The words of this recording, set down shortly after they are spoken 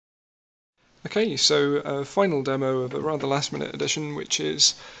Okay, so a final demo of a rather last minute addition, which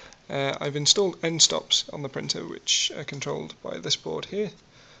is I've installed endstops on the printer, which are controlled by this board here.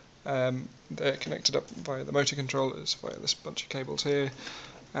 They're connected up via the motor controllers, via this bunch of cables here,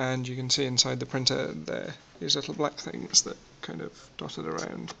 and you can see inside the printer there these little black things that kind of dotted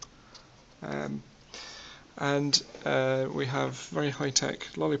around. We have very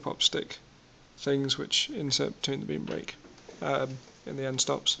high-tech lollipop stick things which insert between the beam brake in the end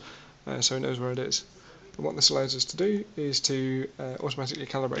stops, so it knows where it is. And what this allows us to do is to automatically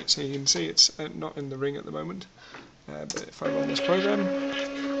calibrate. So you can see it's not in the ring at the moment, but if I run this program,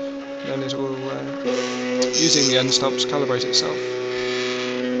 then it will, using the end stops, calibrate itself.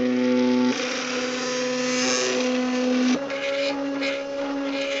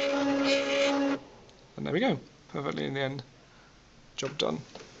 And there we go, perfectly in the end. Job done.